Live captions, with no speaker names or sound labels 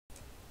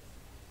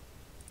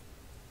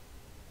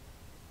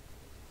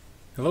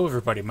Hello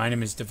everybody, my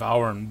name is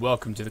Devower and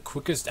welcome to the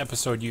quickest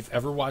episode you've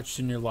ever watched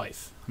in your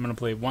life. I'm going to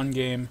play one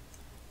game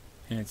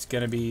and it's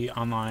going to be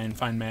online,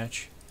 find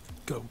match.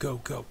 Go,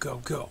 go, go,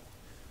 go, go.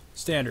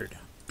 Standard.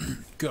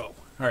 Go.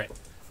 Alright,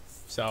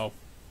 so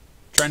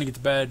trying to get to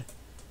bed.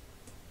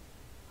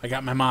 I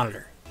got my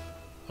monitor.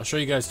 I'll show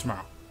you guys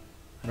tomorrow.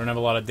 I don't have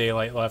a lot of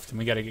daylight left and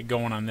we got to get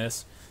going on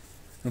this.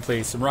 I'm going to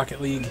play some Rocket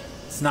League.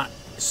 It's not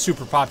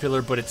super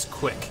popular, but it's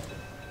quick.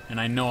 And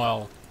I know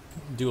I'll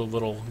do a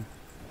little...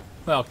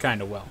 well,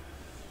 kind of well.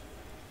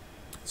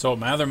 So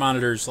my other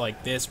monitor's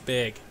like this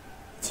big.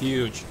 It's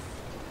huge.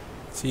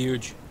 It's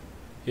huge.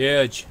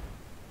 Huge.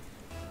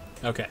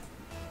 Okay.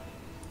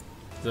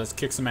 So let's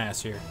kick some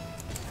ass here.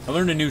 I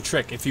learned a new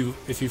trick. If you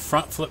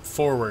front flip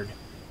forward,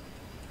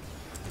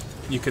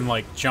 you can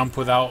like jump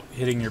without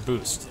hitting your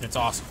boost. It's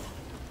awesome.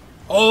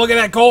 Oh, look at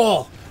that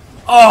goal!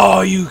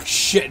 Oh, you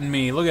shitting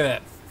me. Look at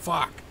that.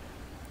 Fuck.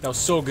 That was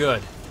so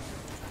good.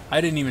 I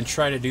didn't even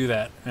try to do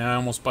that, and I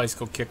almost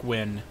bicycle kick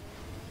win.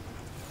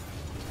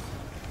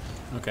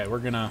 Okay, we're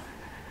gonna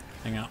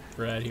hang out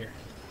right here.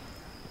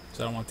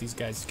 So I don't want these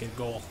guys to get a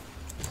goal.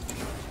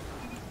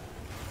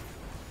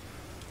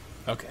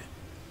 Okay.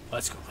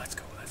 Let's go, let's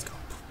go, let's go.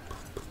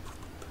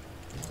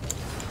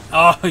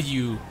 Oh,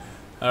 you.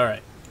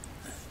 Alright.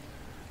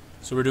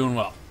 So we're doing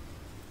well.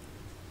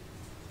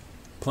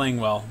 Playing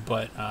well,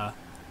 but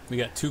we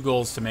got 2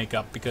 goals to make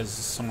up because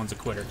someone's a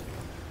quitter.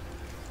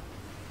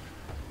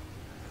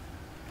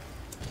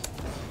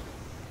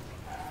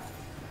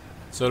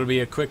 So it'll be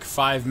a quick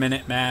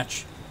 5-minute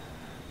match.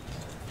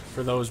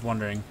 For those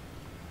wondering,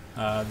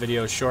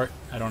 video is short.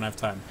 I don't have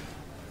time.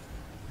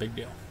 Big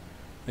deal.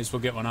 At least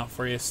we'll get one out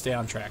for you. Stay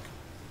on track.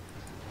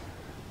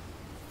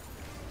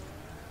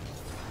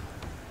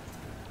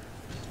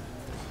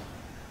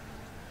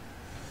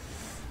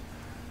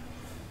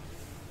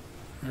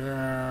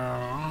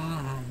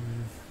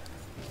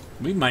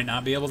 We might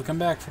not be able to come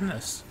back from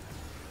this.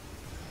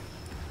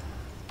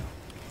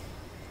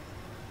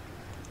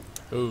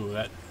 Ooh,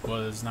 that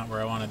was not where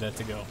I wanted that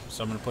to go.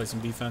 So I'm going to play some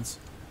defense.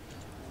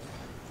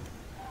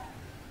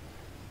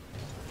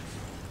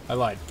 I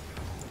lied.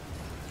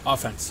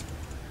 Offense.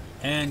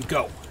 And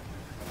go.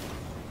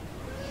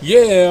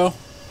 Yeah!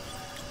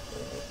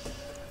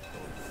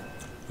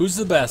 Who's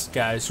the best,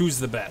 guys? Who's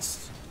the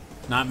best?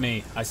 Not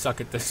me. I suck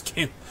at this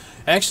game.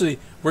 Actually,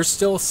 we're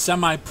still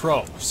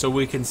semi-pro, so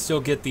we can still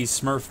get these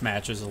Smurf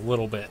matches a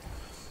little bit.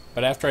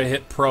 But after I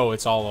hit pro,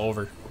 it's all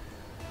over.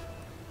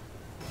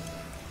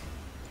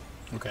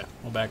 Okay,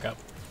 we'll back up.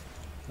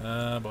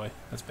 Oh boy,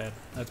 that's bad.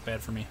 That's bad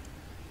for me.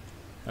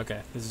 Okay,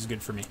 this is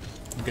good for me.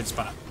 Good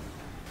spot.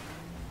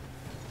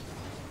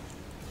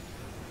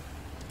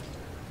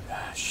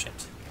 Ah,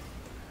 shit.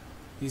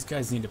 These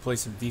guys need to play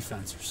some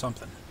defense or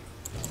something.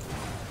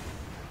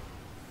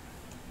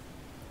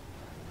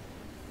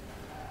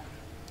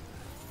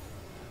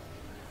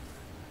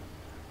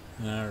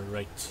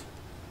 Alright.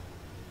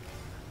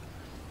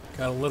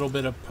 Got a little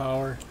bit of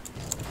power.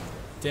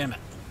 Damn it.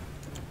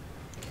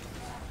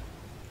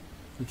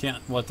 We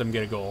can't let them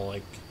get a goal,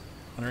 like,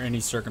 under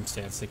any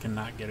circumstance, they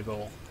cannot get a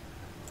goal.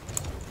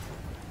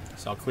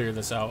 So I'll clear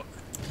this out.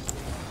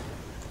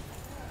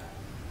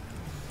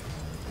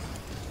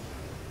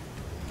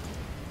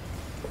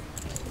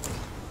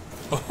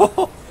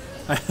 Oh,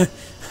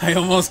 I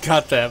almost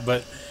got that,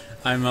 but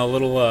I'm a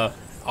little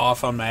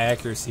off on my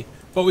accuracy.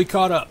 But we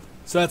caught up,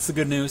 so that's the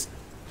good news.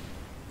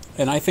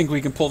 And I think we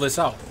can pull this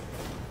out.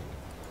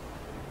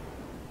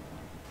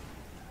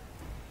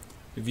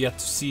 We've yet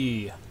to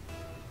see...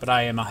 but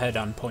I am ahead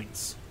on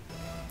points.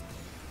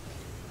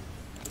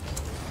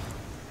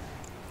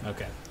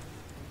 Okay.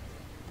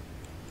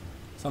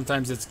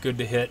 Sometimes it's good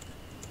to hit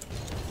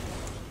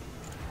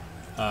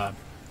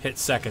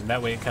second.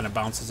 That way it kind of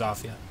bounces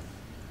off you.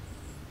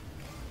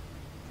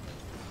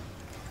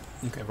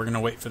 Okay, we're going to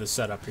wait for the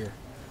setup here.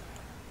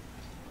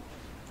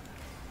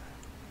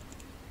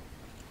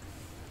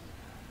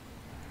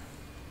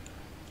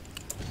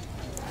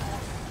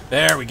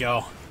 There we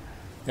go.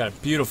 Got a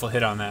beautiful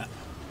hit on that.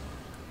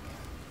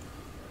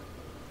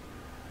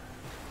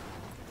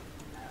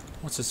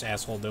 What's this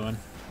asshole doing?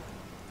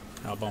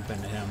 I'll bump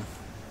into him.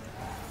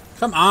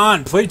 Come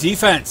on, play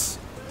defense!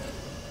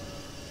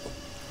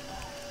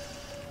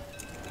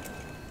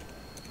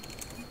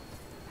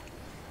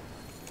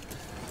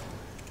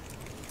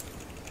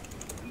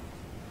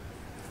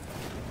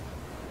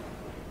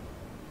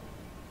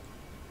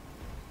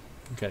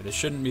 Okay, this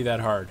shouldn't be that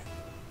hard.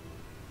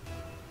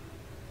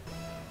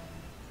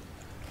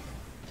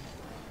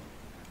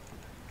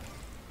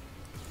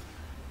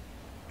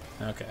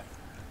 Okay.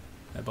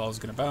 That ball's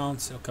gonna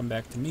bounce, it'll come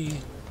back to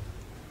me,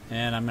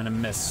 and I'm gonna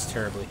miss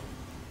terribly.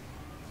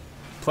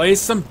 Play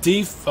some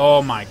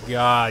oh my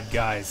god,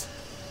 guys.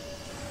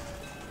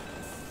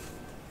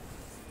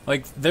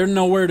 Like, they're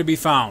nowhere to be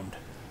found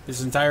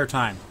this entire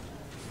time.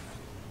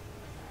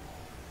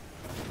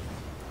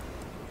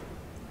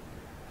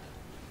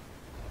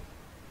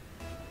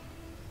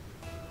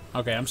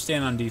 Okay, I'm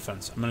staying on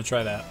defense. I'm gonna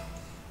try that.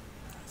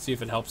 See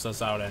if it helps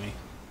us out any.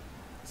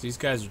 These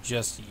guys are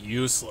just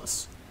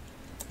useless.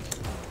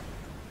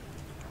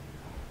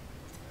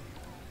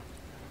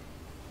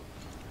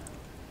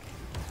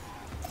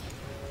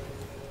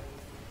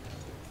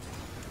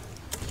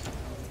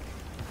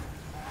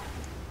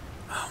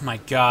 Oh my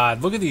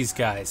god, look at these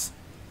guys.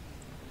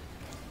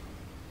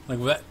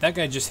 Like, that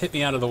guy just hit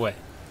me out of the way.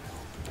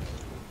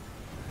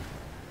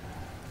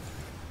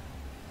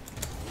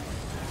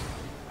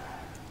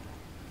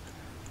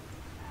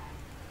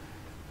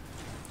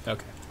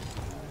 Okay.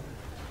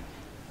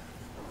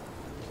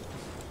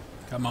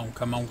 Come on,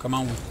 come on, come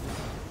on.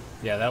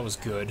 Yeah, that was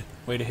good.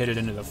 Way to hit it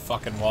into the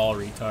fucking wall,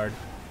 retard.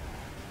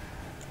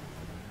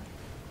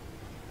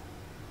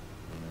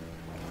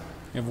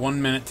 You have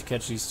 1 minute to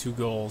catch these 2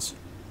 goals.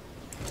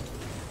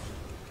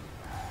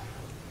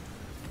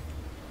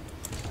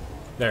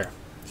 There.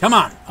 Come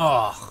on!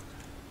 Oh,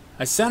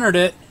 I centered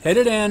it. Hit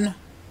it in.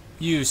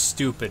 You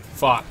stupid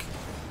fuck.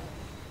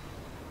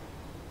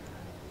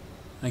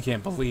 I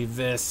can't believe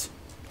this.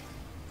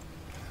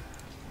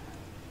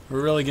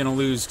 We're really gonna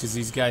lose because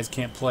these guys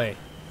can't play.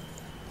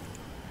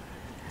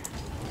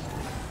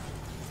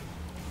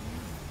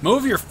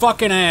 Move your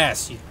fucking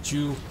ass, you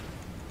Jew.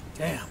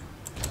 Damn.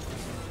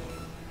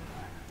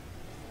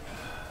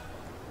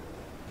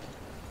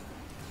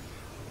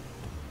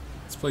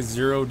 Let's play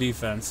 0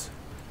 defense.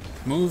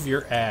 Move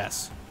your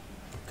ass.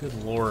 Good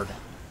lord.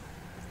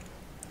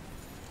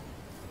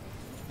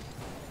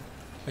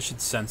 I should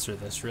censor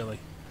this, really.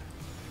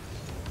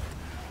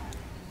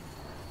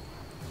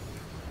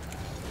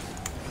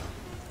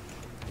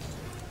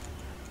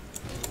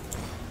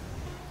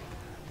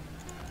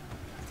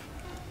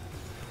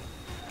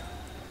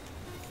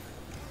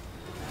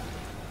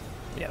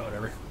 Yeah,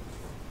 whatever.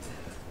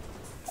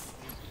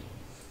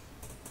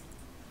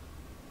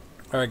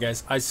 Alright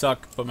guys, I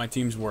suck, but my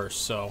team's worse,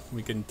 so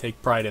we can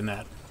take pride in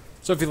that.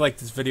 So if you like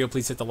this video,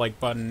 please hit the like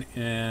button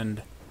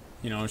and,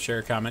 you know, share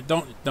a comment.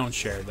 Don't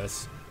share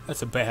this.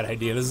 That's a bad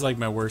idea. This is like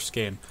my worst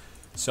game.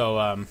 So,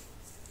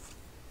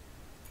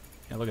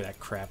 yeah, look at that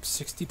crap.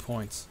 60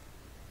 points.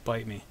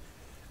 Bite me.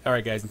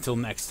 Alright guys, until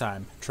next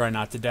time, try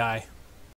not to die.